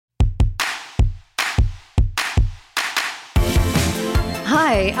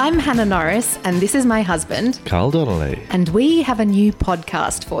Hi, I'm Hannah Norris, and this is my husband, Carl Donnelly. and we have a new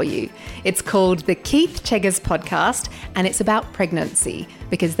podcast for you. It's called the Keith Cheggers Podcast, and it's about pregnancy,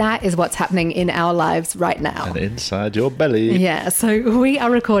 because that is what's happening in our lives right now. And inside your belly. Yeah, so we are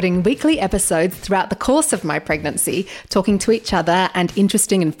recording weekly episodes throughout the course of my pregnancy, talking to each other and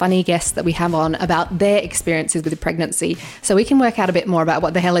interesting and funny guests that we have on about their experiences with pregnancy, so we can work out a bit more about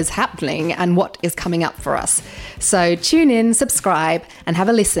what the hell is happening and what is coming up for us. So tune in, subscribe, and have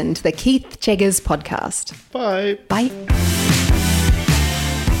a listen to the Keith Cheggers Podcast. Bye. Bye.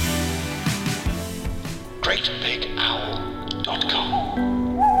 GreatBigOwl.com